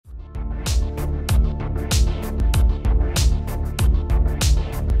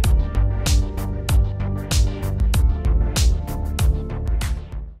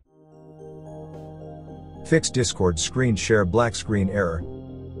Fix Discord screen share black screen error.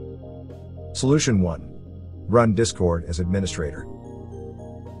 Solution 1. Run Discord as administrator.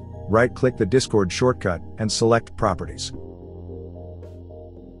 Right-click the Discord shortcut and select Properties.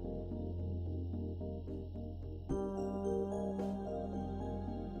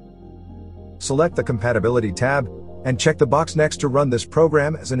 Select the Compatibility tab, and check the box next to run this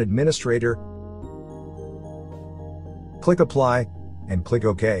program as an administrator. Click Apply, and click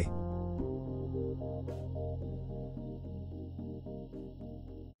OK.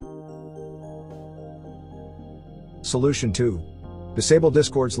 Solution 2. Disable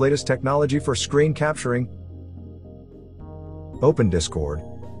Discord's latest technology for screen capturing. Open Discord,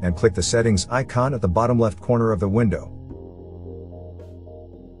 and click the Settings icon at the bottom left corner of the window.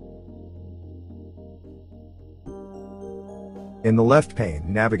 In the left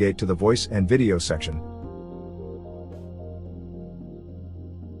pane, navigate to the Voice and Video section.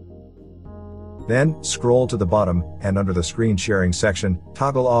 Then, scroll to the bottom, and under the Screen Sharing section,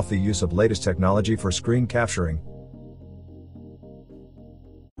 toggle off the use of latest technology for screen capturing.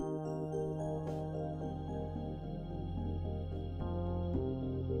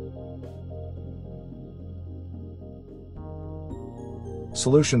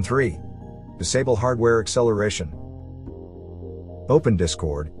 Solution 3. Disable hardware acceleration. Open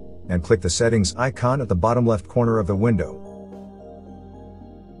Discord, and click the Settings icon at the bottom left corner of the window.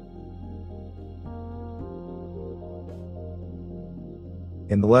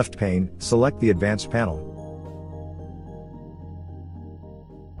 In the left pane, select the Advanced panel.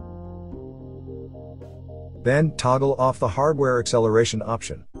 Then, toggle off the hardware acceleration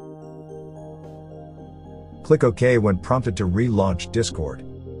option. Click OK when prompted to relaunch Discord.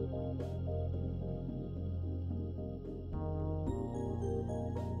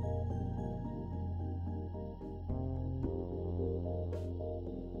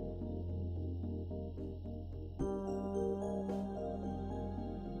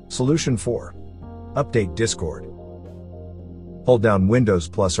 Solution 4. Update Discord. Hold down Windows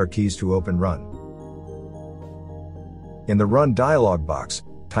plus R keys to open Run. In the Run dialog box,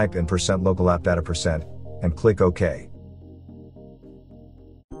 type in %localappdata% and click OK.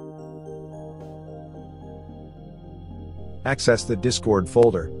 Access the Discord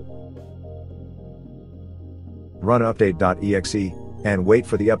folder. Run update.exe, and wait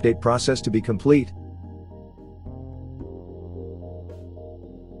for the update process to be complete.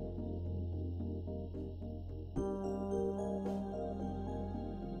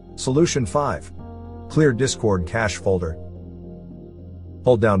 Solution 5. Clear Discord cache folder.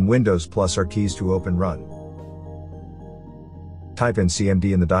 Hold down Windows plus R keys to open Run. Type in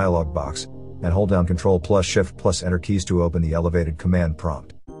CMD in the dialog box, and hold down Ctrl plus Shift plus Enter keys to open the elevated command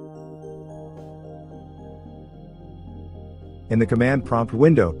prompt. In the command prompt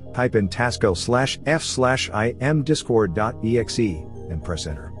window, type in tasko/f/imdiscord.exe, and press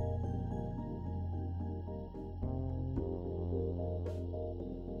Enter.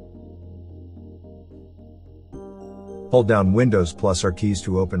 Hold down Windows plus R keys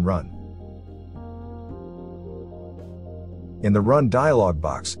to open Run. In the Run dialog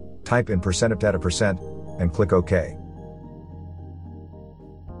box, type in %data% and click OK.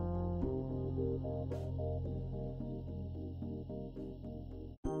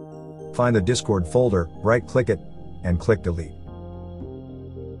 Find the Discord folder, right-click it, and click Delete.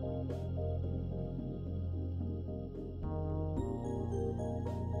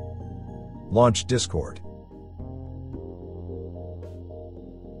 Launch Discord.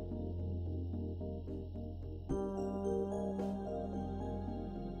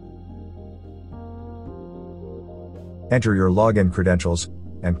 Enter your login credentials,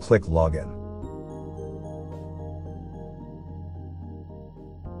 and click Login.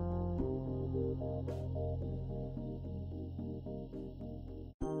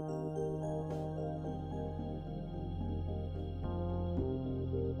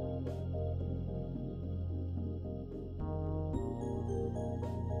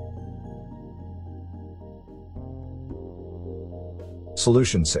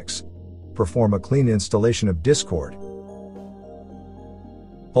 Solution 6. Perform a clean installation of Discord.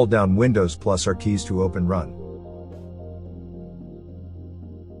 Hold down Windows plus R keys to open Run.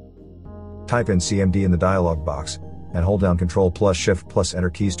 Type in CMD in the dialog box, and hold down Ctrl plus Shift plus Enter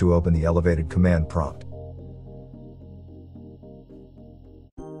keys to open the elevated command prompt.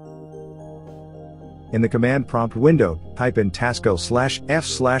 In the command prompt window, type in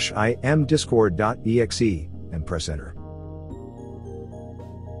tasko/f/imdiscord.exe, and press Enter.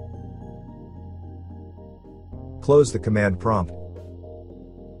 Close the command prompt.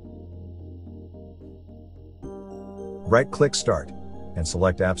 Right-click Start, and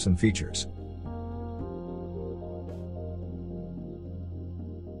select Apps and Features.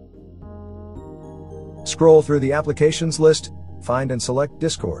 Scroll through the applications list, find and select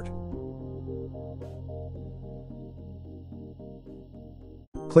Discord.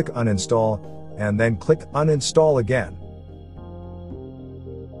 Click Uninstall, and then click Uninstall again.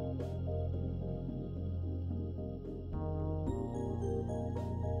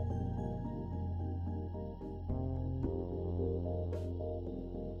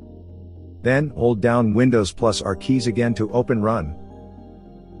 Then, hold down Windows plus R keys again to open Run.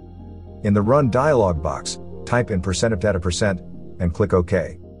 In the Run dialog box, type in % of data% and click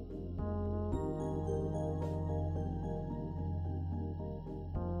OK.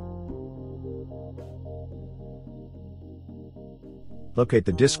 Locate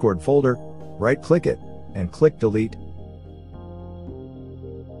the Discord folder, right-click it, and click Delete.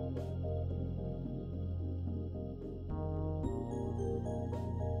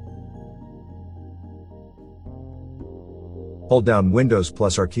 Hold down Windows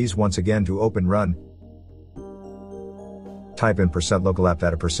plus R keys once again to open Run. Type in % local app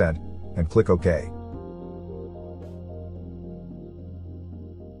data% and click OK.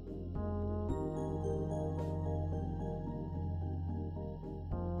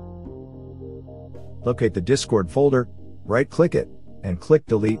 Locate the Discord folder, right-click it, and click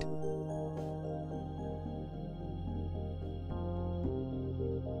Delete.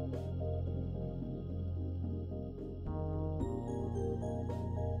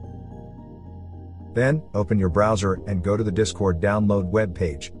 Then, open your browser and go to the Discord download web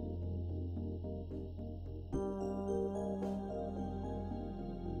page.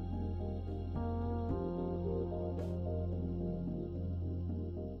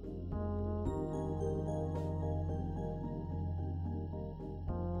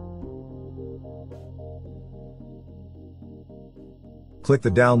 Click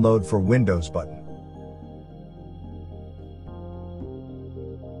the Download for Windows button.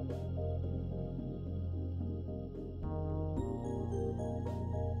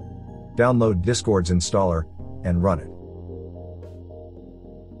 Download Discord's installer, and run it.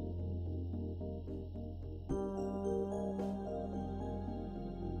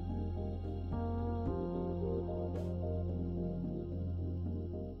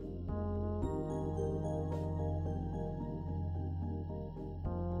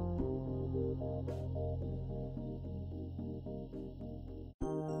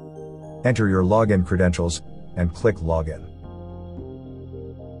 Enter your login credentials, and click Login.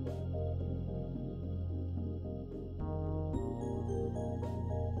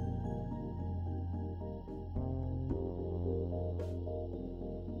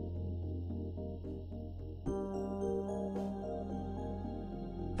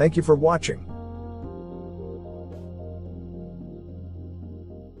 Thank you for watching.